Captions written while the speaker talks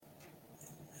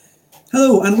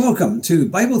Hello and welcome to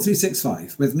Bible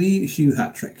 365 with me, Hugh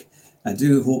Hatrick. I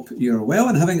do hope you're well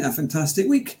and having a fantastic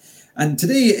week. And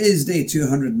today is day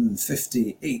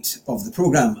 258 of the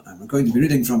programme, and we're going to be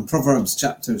reading from Proverbs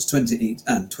chapters 28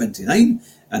 and 29,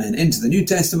 and then into the New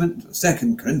Testament,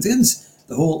 2 Corinthians,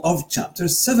 the whole of chapter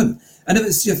 7. And if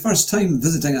it's your first time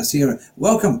visiting us here,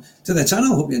 welcome to the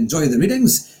channel. Hope you enjoy the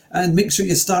readings, and make sure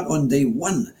you start on day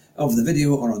 1 of the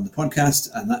video or on the podcast,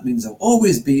 and that means there'll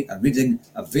always be a reading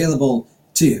available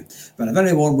to you. But a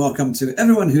very warm welcome to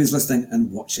everyone who's listening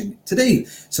and watching today.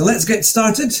 So let's get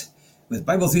started with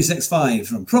Bible 365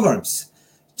 from Proverbs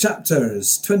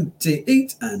chapters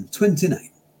 28 and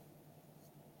 29.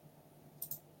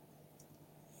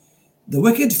 The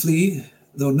wicked flee,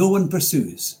 though no one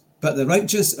pursues, but the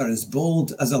righteous are as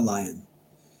bold as a lion.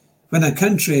 When a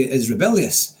country is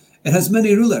rebellious, it has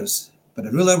many rulers, but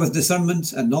a ruler with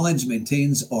discernment and knowledge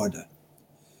maintains order.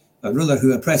 A ruler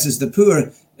who oppresses the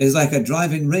poor is like a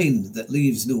driving rain that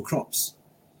leaves no crops.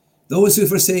 Those who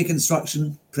forsake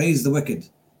instruction praise the wicked,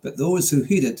 but those who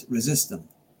heed it resist them.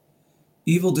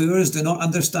 Evildoers do not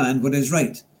understand what is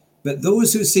right, but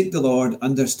those who seek the Lord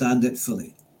understand it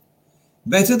fully.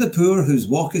 Better the poor whose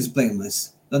walk is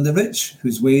blameless than the rich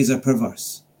whose ways are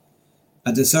perverse.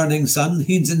 A discerning son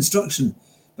heeds instruction,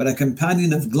 but a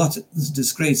companion of gluttons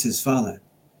disgraces his father.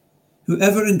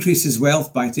 Whoever increases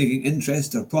wealth by taking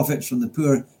interest or profits from the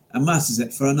poor amasses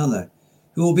it for another,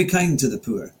 who will be kind to the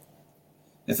poor.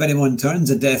 If anyone turns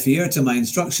a deaf ear to my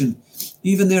instruction,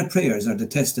 even their prayers are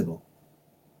detestable.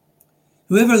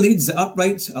 Whoever leads the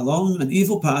upright along an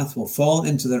evil path will fall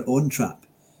into their own trap,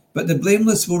 but the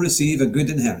blameless will receive a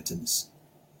good inheritance.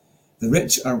 The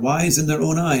rich are wise in their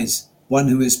own eyes. One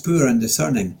who is poor and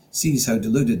discerning sees how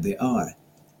deluded they are.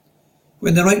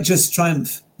 When the righteous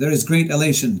triumph, there is great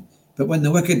elation, but when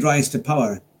the wicked rise to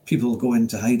power, people go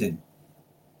into hiding.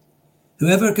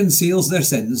 Whoever conceals their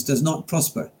sins does not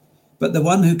prosper, but the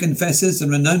one who confesses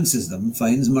and renounces them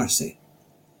finds mercy.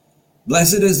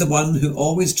 Blessed is the one who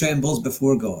always trembles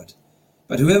before God,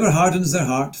 but whoever hardens their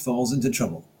heart falls into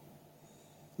trouble.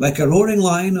 Like a roaring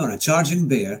lion or a charging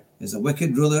bear is a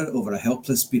wicked ruler over a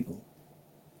helpless people.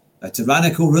 A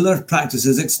tyrannical ruler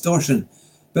practices extortion,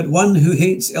 but one who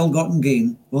hates ill-gotten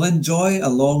gain will enjoy a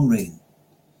long reign.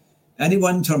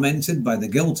 Anyone tormented by the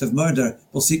guilt of murder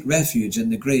will seek refuge in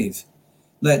the grave.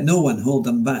 Let no one hold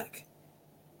them back.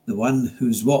 The one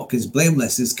whose walk is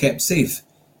blameless is kept safe,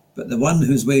 but the one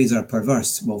whose ways are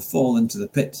perverse will fall into the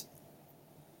pit.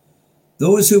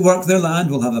 Those who work their land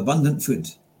will have abundant food,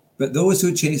 but those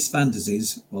who chase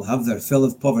fantasies will have their fill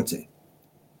of poverty.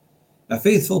 A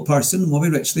faithful person will be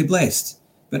richly blessed,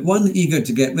 but one eager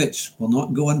to get rich will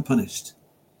not go unpunished.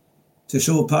 To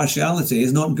show partiality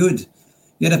is not good,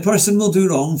 yet a person will do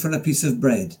wrong for a piece of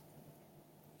bread.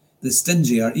 The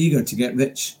stingy are eager to get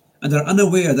rich, and are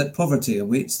unaware that poverty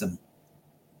awaits them.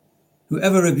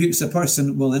 Whoever rebukes a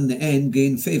person will in the end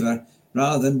gain favour,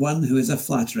 rather than one who is a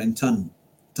flattering tongue.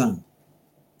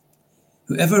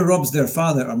 Whoever robs their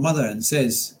father or mother and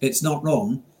says, "It's not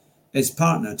wrong," is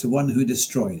partner to one who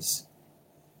destroys.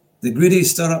 The greedy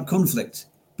stir up conflict,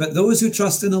 but those who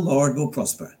trust in the Lord will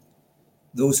prosper.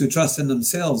 Those who trust in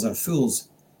themselves are fools,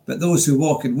 but those who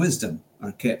walk in wisdom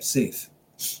are kept safe.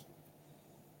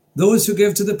 Those who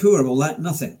give to the poor will lack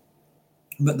nothing,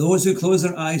 but those who close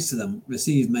their eyes to them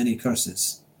receive many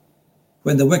curses.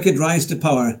 When the wicked rise to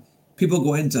power, people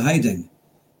go into hiding,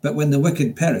 but when the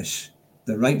wicked perish,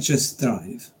 the righteous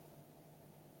thrive.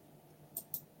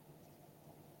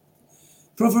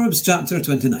 Proverbs chapter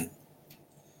 29.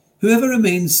 Whoever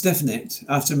remains stiff-necked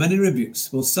after many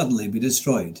rebukes will suddenly be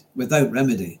destroyed, without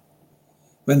remedy.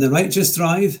 When the righteous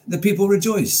thrive, the people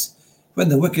rejoice. When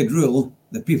the wicked rule,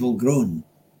 the people groan.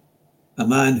 A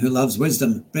man who loves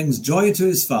wisdom brings joy to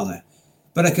his father,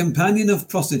 but a companion of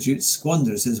prostitutes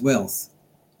squanders his wealth.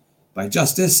 By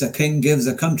justice, a king gives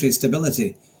a country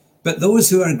stability, but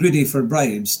those who are greedy for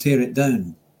bribes tear it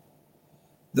down.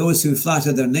 Those who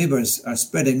flatter their neighbours are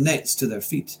spreading nets to their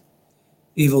feet.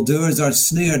 Evildoers are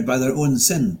snared by their own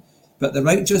sin, but the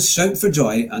righteous shout for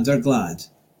joy and are glad.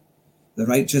 The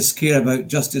righteous care about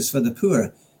justice for the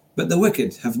poor, but the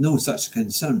wicked have no such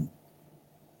concern.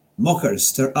 Mockers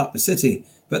stir up a city,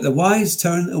 but the wise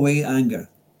turn away anger.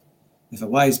 If a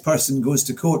wise person goes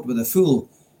to court with a fool,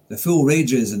 the fool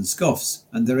rages and scoffs,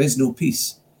 and there is no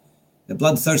peace. The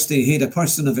bloodthirsty hate a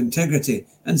person of integrity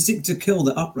and seek to kill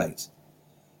the upright.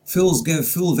 Fools give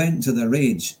full vent to their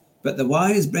rage, but the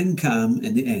wise bring calm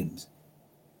in the end.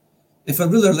 If a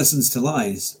ruler listens to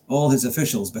lies, all his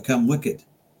officials become wicked.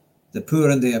 The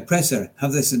poor and the oppressor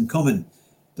have this in common.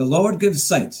 The Lord gives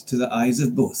sight to the eyes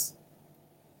of both.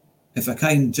 If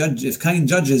kind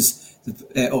judges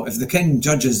If the king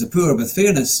judges the poor with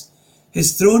fairness,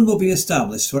 his throne will be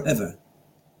established forever.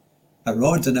 A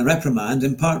rod and a reprimand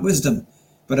impart wisdom,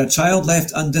 but a child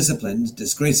left undisciplined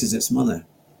disgraces its mother.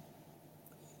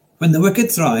 When the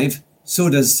wicked thrive, so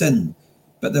does sin,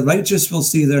 but the righteous will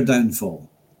see their downfall.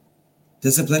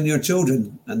 Discipline your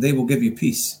children, and they will give you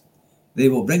peace. They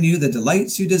will bring you the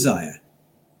delights you desire.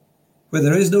 Where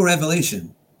there is no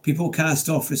revelation, people cast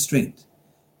off restraint,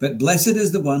 but blessed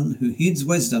is the one who heeds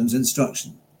wisdom's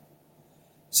instruction.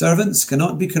 Servants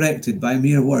cannot be corrected by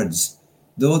mere words.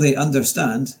 Though they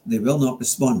understand, they will not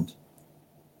respond.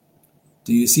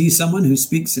 Do you see someone who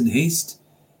speaks in haste?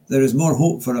 There is more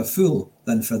hope for a fool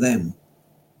than for them.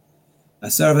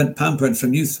 A servant pampered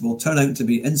from youth will turn out to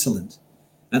be insolent.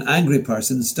 An angry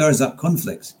person stirs up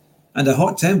conflict, and a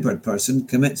hot-tempered person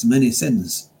commits many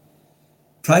sins.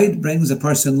 Pride brings a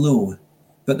person low,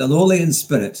 but the lowly in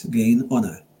spirit gain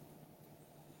honour.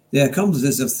 The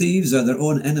accomplices of thieves are their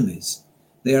own enemies.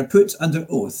 They are put under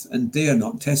oath and dare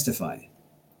not testify.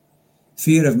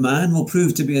 Fear of man will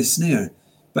prove to be a snare,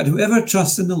 but whoever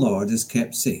trusts in the Lord is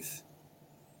kept safe.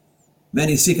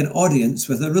 Many seek an audience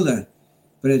with a ruler,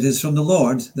 but it is from the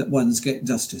Lord that ones get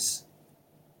justice.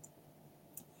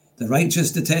 The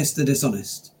righteous detest the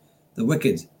dishonest. The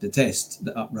wicked detest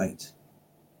the upright.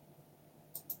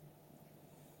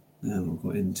 Now we'll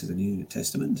go into the New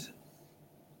Testament.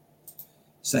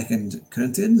 2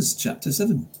 Corinthians chapter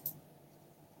 7.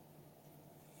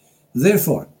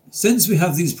 Therefore, since we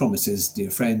have these promises, dear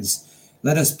friends,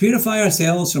 let us purify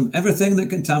ourselves from everything that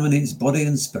contaminates body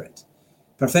and spirit,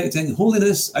 perfecting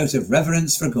holiness out of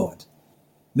reverence for God.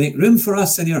 Make room for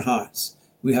us in your hearts.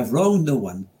 We have wronged no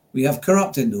one. We have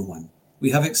corrupted no one.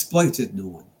 We have exploited no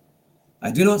one.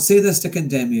 I do not say this to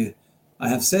condemn you. I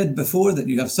have said before that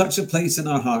you have such a place in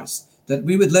our hearts that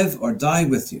we would live or die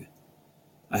with you.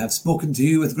 I have spoken to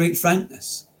you with great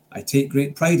frankness. I take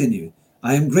great pride in you.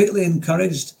 I am greatly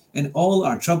encouraged. In all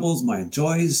our troubles, my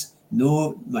joy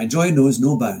knows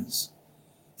no bounds.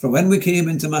 For when we came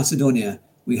into Macedonia,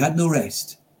 we had no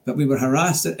rest, but we were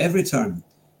harassed at every turn,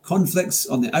 conflicts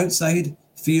on the outside,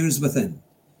 fears within.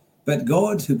 But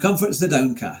God, who comforts the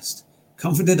downcast,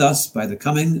 comforted us by the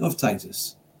coming of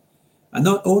Titus, and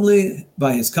not only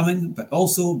by his coming, but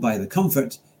also by the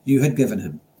comfort you had given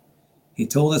him. He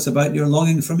told us about your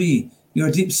longing for me,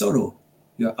 your deep sorrow,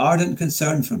 your ardent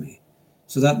concern for me,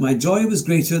 so that my joy was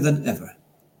greater than ever.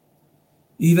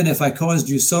 Even if I caused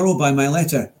you sorrow by my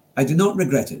letter, I do not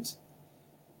regret it.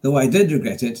 Though I did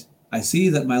regret it, I see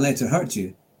that my letter hurt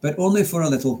you, but only for a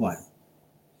little while.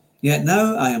 Yet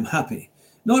now I am happy,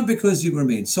 not because you were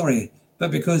made sorry,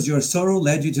 but because your sorrow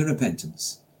led you to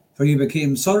repentance. For you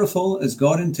became sorrowful as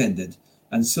God intended,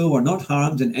 and so were not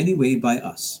harmed in any way by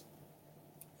us.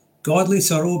 Godly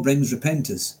sorrow brings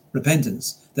repentance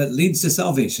that leads to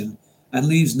salvation and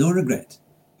leaves no regret,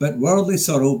 but worldly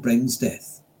sorrow brings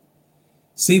death.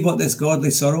 See what this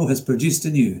godly sorrow has produced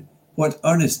in you, what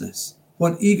earnestness,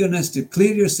 what eagerness to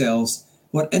clear yourselves,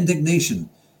 what indignation,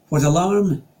 what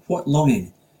alarm, what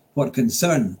longing, what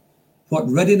concern, what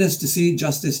readiness to see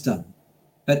justice done.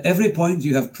 At every point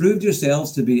you have proved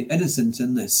yourselves to be innocent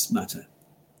in this matter.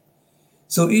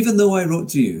 So even though I wrote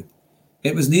to you,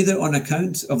 it was neither on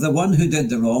account of the one who did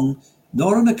the wrong,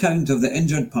 nor on account of the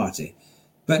injured party,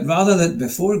 but rather that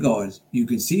before God you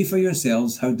could see for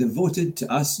yourselves how devoted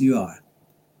to us you are.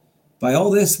 By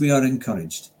all this we are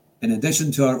encouraged. In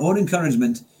addition to our own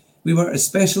encouragement, we were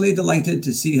especially delighted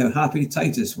to see how happy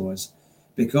Titus was,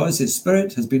 because his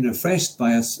spirit has been refreshed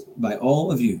by us, by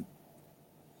all of you.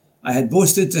 I had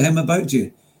boasted to him about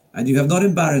you, and you have not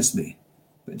embarrassed me.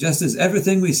 But just as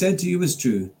everything we said to you was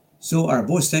true, so our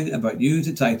boasting about you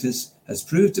to Titus has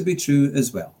proved to be true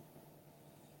as well.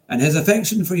 And his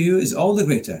affection for you is all the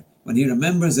greater when he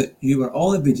remembers that you were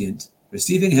all obedient,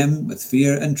 receiving him with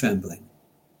fear and trembling.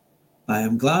 I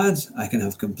am glad I can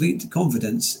have complete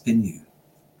confidence in you.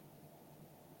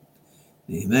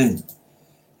 Amen.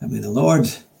 And may the Lord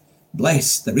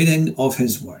bless the reading of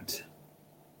his word.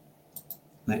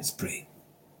 Let's pray.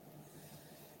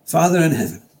 Father in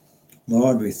heaven,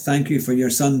 Lord, we thank you for your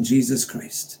Son, Jesus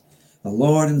Christ, the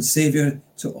Lord and Saviour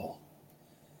to all.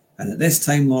 And at this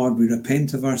time, Lord, we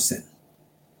repent of our sin.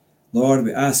 Lord,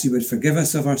 we ask you would forgive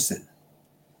us of our sin.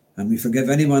 And we forgive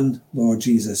anyone, Lord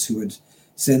Jesus, who would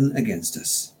sin against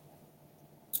us.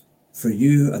 For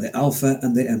you are the Alpha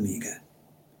and the Omega.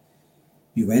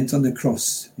 You went on the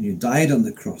cross, and you died on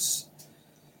the cross,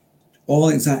 all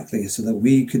exactly so that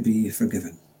we could be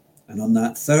forgiven. And on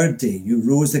that third day, you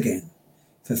rose again,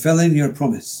 fulfilling your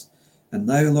promise. And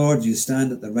now, Lord, you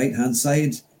stand at the right-hand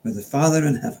side with the Father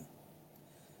in heaven.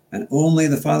 And only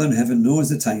the Father in heaven knows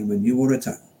the time when you will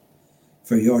return.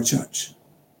 for your church.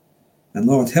 And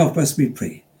Lord, help us, we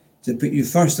pray, to put you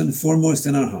first and foremost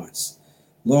in our hearts.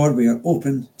 Lord, we are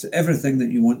open to everything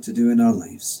that you want to do in our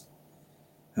lives.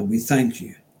 And we thank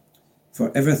you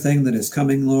for everything that is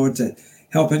coming, Lord, to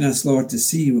helping us, Lord, to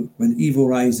see when evil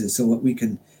rises so that we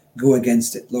can go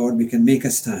against it. Lord, we can make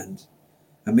a stand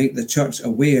and make the church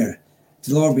aware.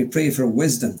 Lord, we pray for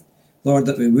wisdom, Lord,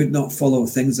 that we would not follow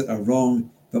things that are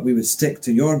wrong, but we would stick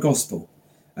to your gospel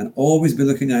and always be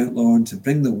looking out, Lord, to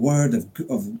bring the word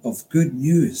of good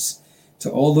news to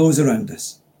all those around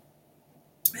us.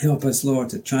 Help us, Lord,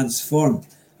 to transform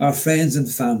our friends and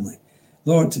family,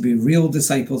 Lord, to be real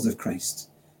disciples of Christ,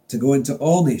 to go into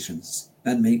all nations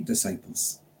and make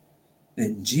disciples.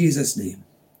 In Jesus' name,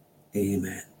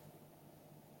 amen.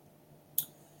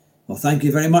 Well, thank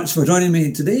you very much for joining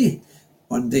me today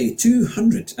on day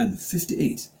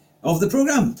 258 of the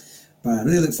programme. But I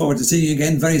really look forward to seeing you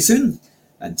again very soon.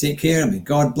 And take care, and may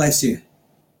God bless you.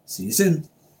 See you soon.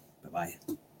 Bye-bye.